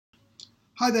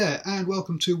Hi there and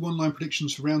welcome to one-line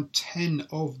predictions for round 10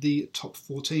 of the top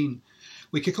 14.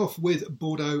 We kick off with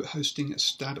Bordeaux hosting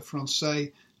Stade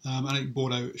Francais. I think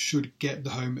Bordeaux should get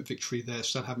the home victory there.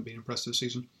 Stade haven't been impressed this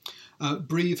season.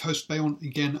 Brive host Bayonne.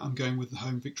 Again, I'm going with the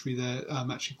home victory there.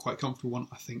 Actually quite a comfortable one,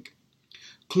 I think.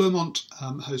 Clermont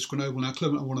host Grenoble. Now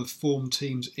Clermont are one of the form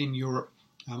teams in Europe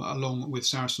along with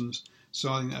Saracens.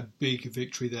 So I think a big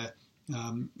victory there.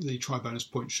 The try-bonus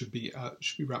point should be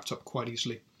wrapped up quite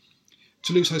easily.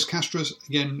 Toulouse host Castres,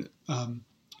 again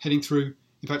heading through.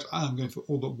 In fact, I'm going for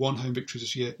all but one home victory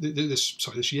this year. This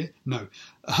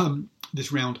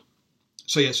round.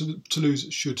 So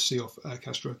Toulouse should see off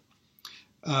Castres.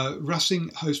 Racing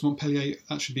host Montpellier.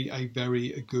 That should be a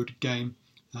very good game.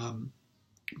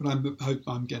 But I'm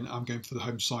going for the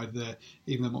home side there,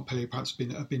 even though Montpellier perhaps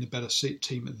have been a better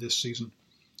team this season.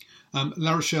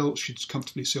 La Rochelle should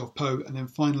comfortably see off Pau, and then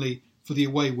finally for the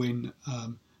away win.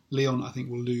 Lyon, I think,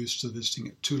 will lose to visiting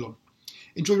at Toulon.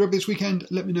 Enjoy rugby this weekend.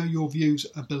 Let me know your views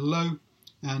below.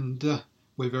 And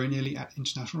we're very nearly at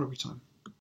international rugby time.